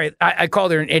 I'm sorry. I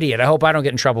called her an idiot. I hope I don't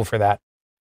get in trouble for that.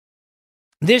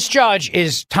 This judge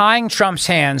is tying Trump's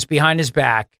hands behind his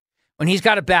back when he's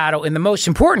got a battle in the most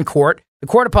important court, the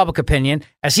court of public opinion,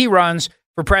 as he runs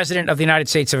for president of the United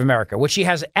States of America, which he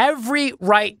has every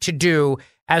right to do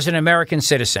as an American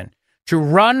citizen, to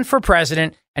run for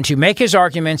president and to make his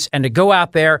arguments and to go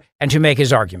out there and to make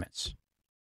his arguments.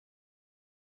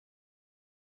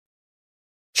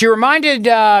 She reminded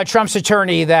Trump's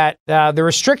attorney that the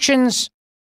restrictions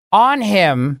on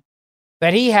him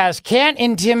that he has can't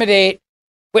intimidate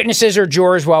witnesses or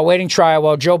jurors while waiting trial,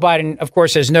 while Joe Biden, of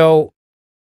course, has no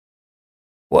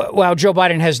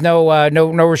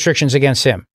restrictions against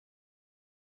him.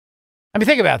 I mean,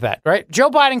 think about that, right? Joe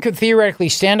Biden could theoretically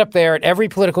stand up there at every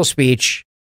political speech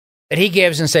that he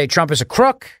gives and say Trump is a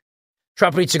crook,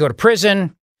 Trump needs to go to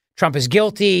prison, Trump is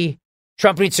guilty,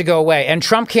 Trump needs to go away. And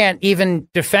Trump can't even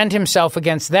defend himself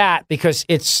against that because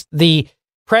it's the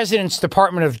president's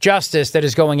Department of Justice that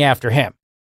is going after him.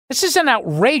 This is an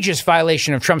outrageous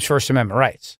violation of Trump's First Amendment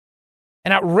rights.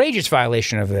 An outrageous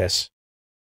violation of this.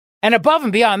 And above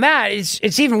and beyond that,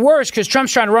 it's even worse because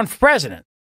Trump's trying to run for president.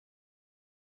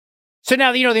 So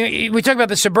now, we talk about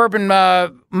the suburban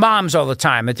moms all the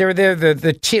time, that they're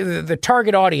the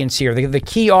target audience here, the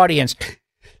key audience.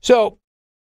 So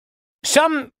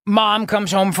some mom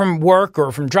comes home from work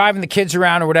or from driving the kids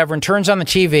around or whatever and turns on the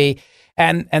TV,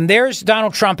 and there's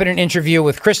Donald Trump in an interview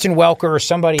with Kristen Welker or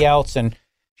somebody else, and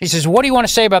she says, "What do you want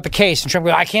to say about the case?" And Trump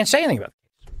goes, "I can't say anything about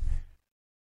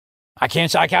the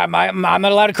case. I'm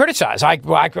not allowed to criticize. I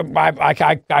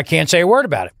can't say a word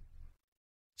about it."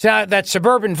 So now that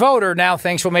suburban voter now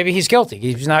thinks, well, maybe he's guilty.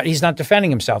 He's not defending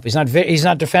himself. He's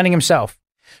not defending himself.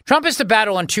 Trump has to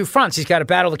battle on two fronts. He's got to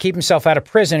battle to keep himself out of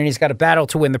prison, and he's got to battle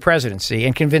to win the presidency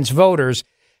and convince voters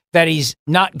that he's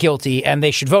not guilty and they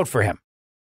should vote for him.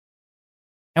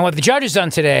 And what the judge has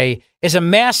done today is a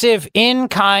massive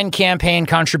in-kind campaign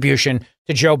contribution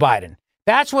to Joe Biden.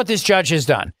 That's what this judge has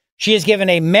done. She has given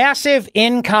a massive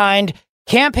in-kind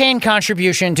campaign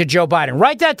contribution to Joe Biden.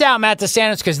 Write that down, Matt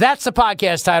DeSantis, because that's the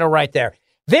podcast title right there.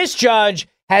 This judge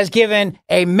has given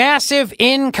a massive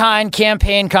in-kind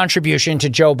campaign contribution to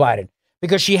Joe Biden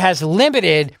because she has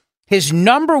limited his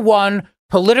number one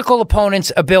political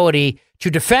opponent's ability to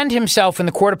defend himself in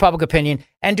the court of public opinion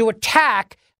and to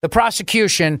attack the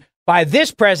prosecution by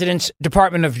this president's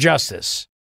Department of Justice.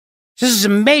 This is a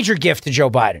major gift to Joe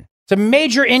Biden. It's a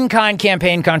major in-kind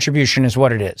campaign contribution is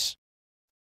what it is.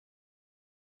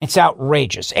 It's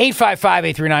outrageous.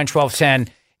 855-839-1210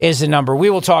 is the number. We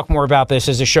will talk more about this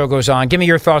as the show goes on. Give me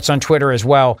your thoughts on Twitter as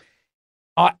well.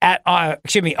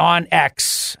 On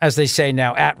X, as they say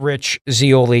now, at Rich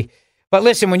Zeoli. But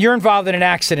listen, when you're involved in an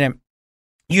accident,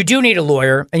 you do need a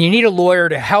lawyer, and you need a lawyer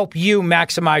to help you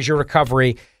maximize your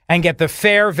recovery and get the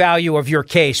fair value of your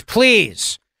case.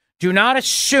 Please do not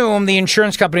assume the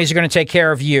insurance companies are going to take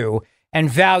care of you and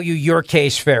value your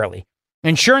case fairly.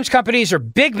 Insurance companies are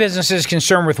big businesses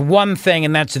concerned with one thing,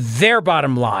 and that's their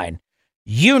bottom line.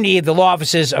 You need the law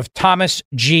offices of Thomas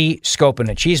G.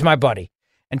 Skopanich. He's my buddy.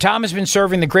 And Tom has been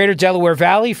serving the greater Delaware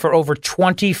Valley for over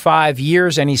 25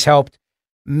 years, and he's helped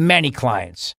many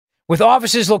clients. With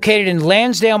offices located in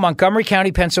Lansdale, Montgomery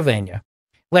County, Pennsylvania,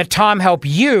 let Tom help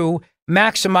you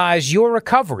maximize your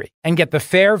recovery and get the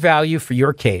fair value for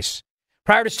your case.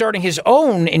 Prior to starting his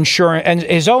own insurance and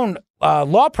his own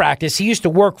law practice, he used to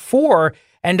work for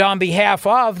and on behalf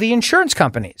of the insurance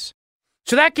companies.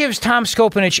 So that gives Tom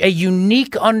Skopanich a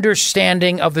unique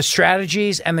understanding of the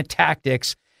strategies and the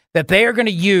tactics that they are going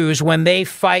to use when they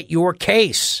fight your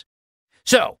case.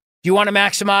 So, do you want to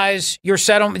maximize your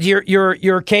settlement,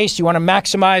 your case? Do you want to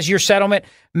maximize your settlement,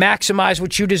 maximize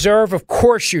what you deserve? Of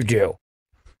course you do.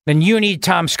 Then you need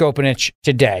Tom Skopanich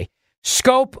today.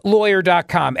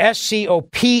 ScopeLawyer.com,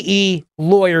 SCOPE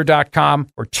lawyer.com,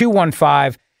 or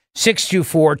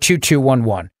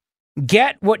 215-624-2211.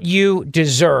 Get what you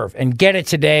deserve and get it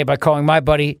today by calling my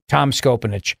buddy Tom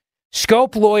Skopanich.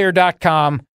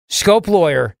 ScopeLawyer.com,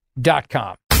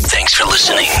 ScopeLawyer.com. Thanks for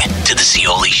listening to the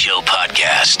Zeoli Show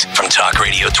podcast from Talk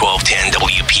Radio 1210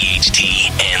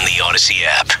 WPHT and the Odyssey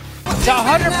app. It's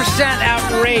 100%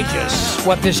 outrageous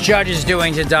what this judge is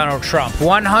doing to Donald Trump.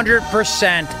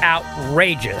 100%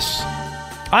 outrageous.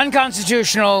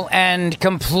 Unconstitutional and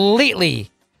completely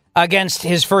against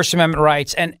his First Amendment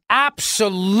rights and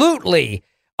absolutely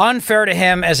unfair to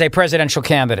him as a presidential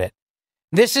candidate.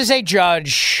 This is a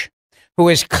judge who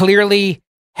is clearly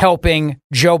helping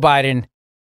Joe Biden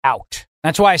out.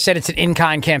 That's why I said it's an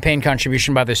in-kind campaign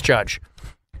contribution by this judge.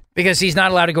 Because he's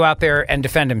not allowed to go out there and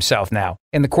defend himself now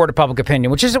in the court of public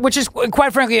opinion, which is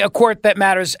quite frankly a court that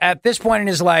matters at this point in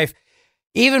his life,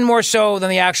 even more so than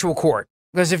the actual court.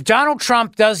 Because if Donald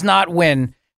Trump does not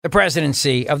win the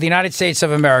presidency of the United States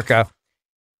of America,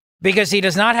 because he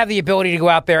does not have the ability to go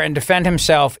out there and defend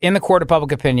himself in the court of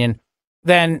public opinion,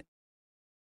 then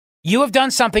you have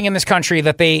done something in this country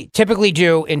that they typically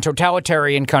do in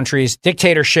totalitarian countries,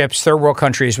 dictatorships, third world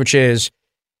countries, which is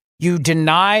you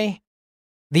deny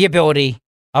the ability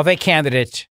of a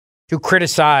candidate to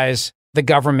criticize the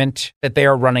government that they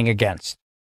are running against.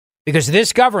 Because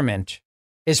this government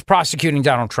is prosecuting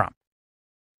Donald Trump.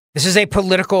 This is a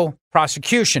political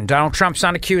prosecution. Donald Trump's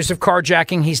not accused of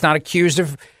carjacking. He's not accused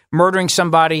of murdering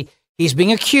somebody. He's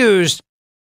being accused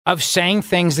of saying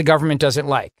things the government doesn't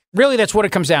like. Really, that's what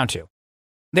it comes down to.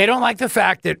 They don't like the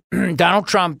fact that Donald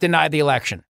Trump denied the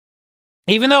election.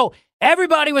 Even though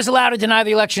everybody was allowed to deny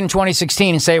the election in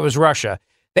 2016 and say it was Russia,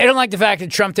 they don't like the fact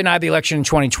that Trump denied the election in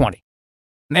 2020.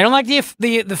 And they don't like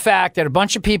the fact that a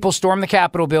bunch of people stormed the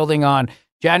Capitol building on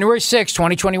January 6,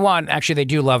 2021. Actually, they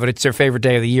do love it. It's their favorite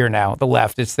day of the year now, the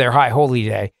left. It's their high holy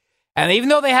day. And even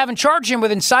though they haven't charged him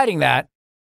with inciting that,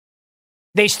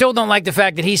 they still don't like the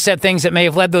fact that he said things that may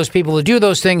have led those people to do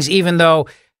those things, even though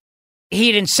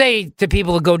he didn't say to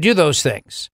people to go do those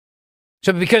things.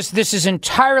 So because this is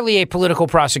entirely a political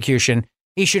prosecution,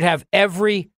 he should have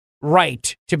every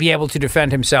right to be able to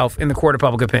defend himself in the court of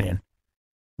public opinion.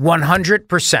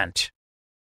 100%.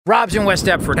 Rob's in West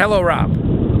Deptford. Hello, Rob.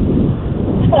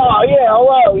 Oh, yeah,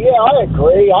 hello. Yeah, I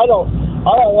agree. I don't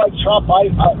like Trump. I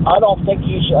don't think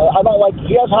he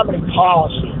doesn't have any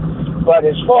policy. But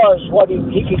as far as what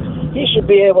he should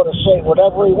be able to say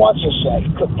whatever he wants to say.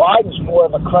 Biden's more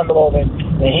of a criminal than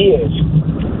he is.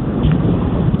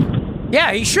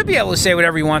 Yeah, he should be able to say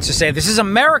whatever he wants to say. This is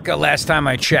America, last time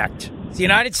I checked. It's the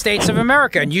United States of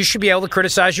America, and you should be able to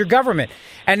criticize your government.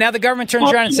 And now the government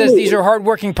turns around and says these are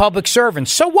hardworking public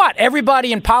servants. So what?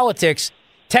 Everybody in politics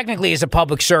technically is a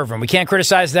public servant. We can't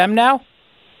criticize them now?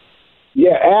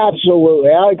 Yeah, absolutely.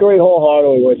 I agree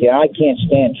wholeheartedly with you. I can't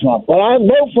stand Trump. But I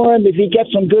vote for him if he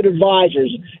gets some good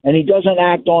advisors and he doesn't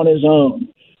act on his own.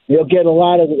 He'll get a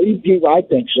lot of people. I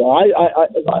think so.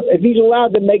 If he's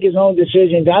allowed to make his own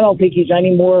decisions, I don't think he's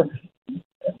any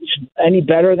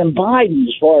better than Biden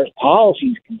as far as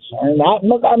policy is concerned.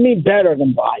 I mean, better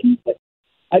than Biden, but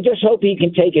I just hope he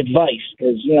can take advice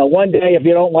because, one day if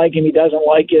you don't like him, he doesn't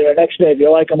like you. The next day, if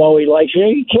you like him, he likes you.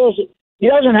 He kills it. He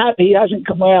hasn't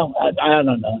come out. I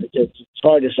don't know. It's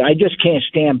hard to say. I just can't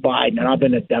stand Biden, and I've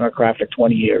been a Democrat for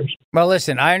 20 years. Well,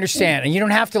 listen, I understand. And you don't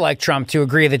have to like Trump to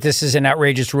agree that this is an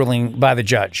outrageous ruling by the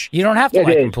judge. You don't have to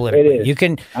like him politically. You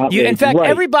can. In fact, right.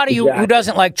 Everybody who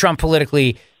doesn't like Trump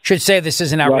politically should say this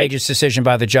is an outrageous decision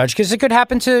by the judge because it could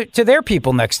happen to their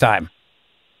people next time.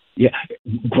 Yeah,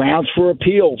 grounds for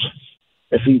appeals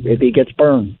if he gets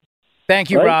burned. Thank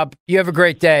you, Rob. You have a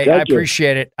great day. I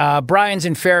appreciate it. Brian's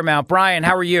in Fairmount. Brian,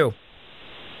 how are you?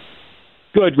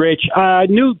 Good, Rich.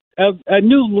 New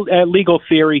legal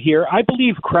theory here. I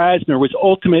believe Krasner was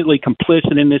ultimately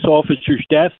complicit in this officer's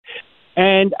death,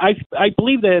 and I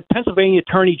believe the Pennsylvania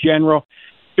Attorney General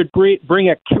should bring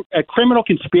a criminal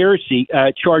conspiracy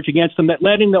charge against him that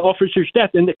led in the officer's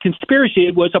death. And the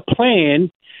conspiracy was a plan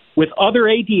with other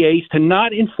ADAs to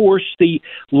not enforce the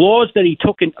laws that he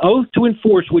took an oath to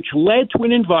enforce, which led to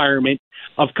an environment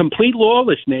of complete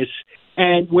lawlessness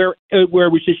and where it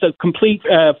was just a complete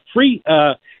free,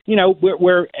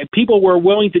 where people were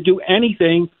willing to do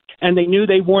anything and they knew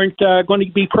they weren't going to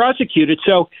be prosecuted.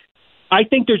 So I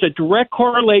think there's a direct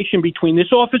correlation between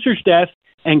this officer's death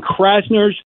and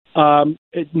Krasner's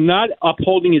not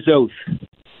upholding his oath.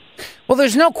 Well,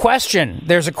 there's no question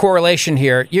there's a correlation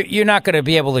here. You're not going to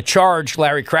be able to charge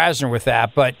Larry Krasner with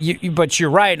that, but you're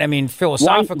right. I mean,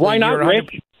 philosophically, why not,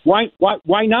 Rick? Why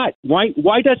not?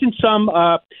 Why doesn't some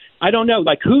I don't know,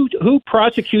 like who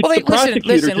prosecutes the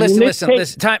prosecutors?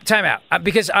 Listen. Time out.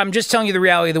 Because I'm just telling you the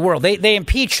reality of the world. They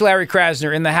impeached Larry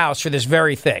Krasner in the House for this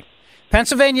very thing.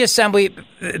 Pennsylvania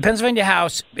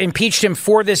House impeached him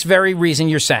for this very reason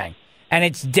you're saying, and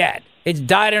it's dead. It's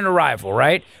died on arrival,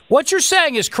 right? What you're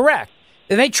saying is correct.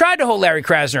 And they tried to hold Larry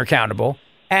Krasner accountable,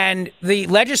 and the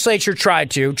legislature tried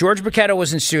to. George Bucchetto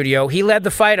was in studio. He led the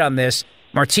fight on this.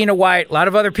 Martina White, a lot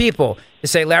of other people, to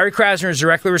say Larry Krasner is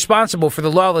directly responsible for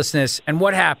the lawlessness. And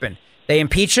what happened? They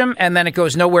impeach him, and then it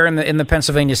goes nowhere in the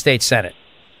Pennsylvania State Senate.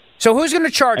 So who's going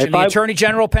to charge him? The Attorney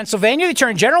General of Pennsylvania? The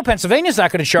Attorney General of Pennsylvania is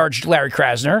not going to charge Larry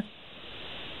Krasner.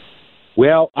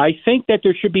 Well, I think that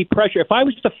there should be pressure. If I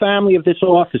was the family of this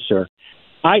officer,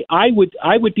 I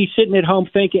would be sitting at home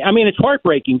thinking, I mean, it's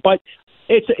heartbreaking, but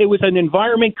it was an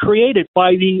environment created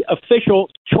by the official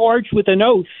charged with an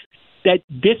oath that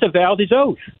disavowed his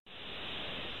oath.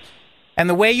 And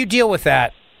the way you deal with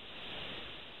that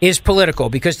is political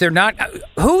because they're not.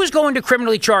 Who is going to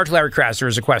criminally charge Larry Krasner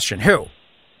is a question. Who?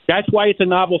 That's why it's a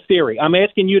novel theory. I'm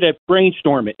asking you to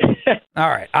brainstorm it. All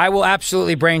right. I will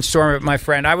absolutely brainstorm it, my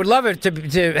friend. I would love it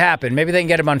to happen. Maybe they can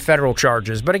get him on federal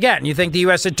charges. But again, you think the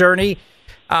U.S. attorney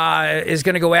is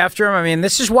going to go after him? I mean,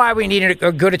 this is why we need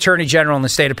a good attorney general in the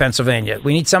state of Pennsylvania.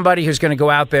 We need somebody who's going to go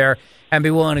out there and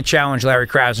be willing to challenge Larry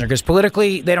Krasner, because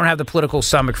politically, they don't have the political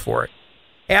stomach for it.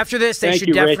 After this, they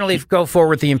should definitely go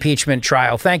forward with the impeachment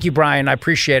trial. Thank you, Brian. I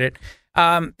appreciate it.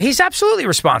 He's absolutely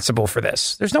responsible for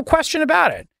this. There's no question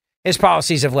about it. His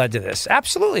policies have led to this.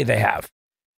 Absolutely, they have.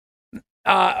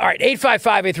 All right,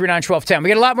 855-839-1210. We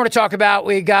got a lot more to talk about.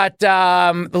 We got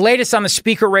the latest on the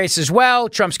speaker race as well.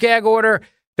 Trump's gag order.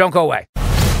 Don't go away.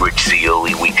 Rich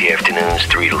Cioli, weekday afternoons,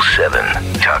 3 to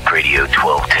 7. Talk Radio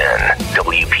 1210,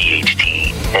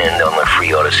 WPHT, and on the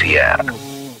free Odyssey app.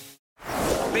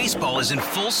 Baseball is in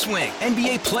full swing.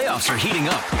 NBA playoffs are heating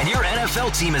up, and your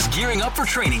NFL team is gearing up for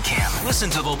training camp. Listen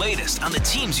to the latest on the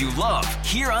teams you love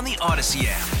here on the Odyssey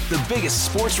app. The biggest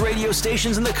sports radio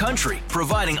stations in the country,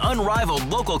 providing unrivaled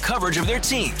local coverage of their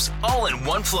teams, all in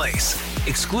one place.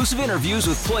 Exclusive interviews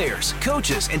with players,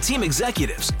 coaches, and team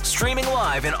executives, streaming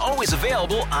live and always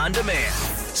available on demand.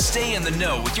 Stay in the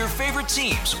know with your favorite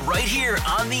teams right here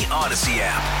on the Odyssey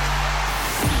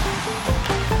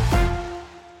app.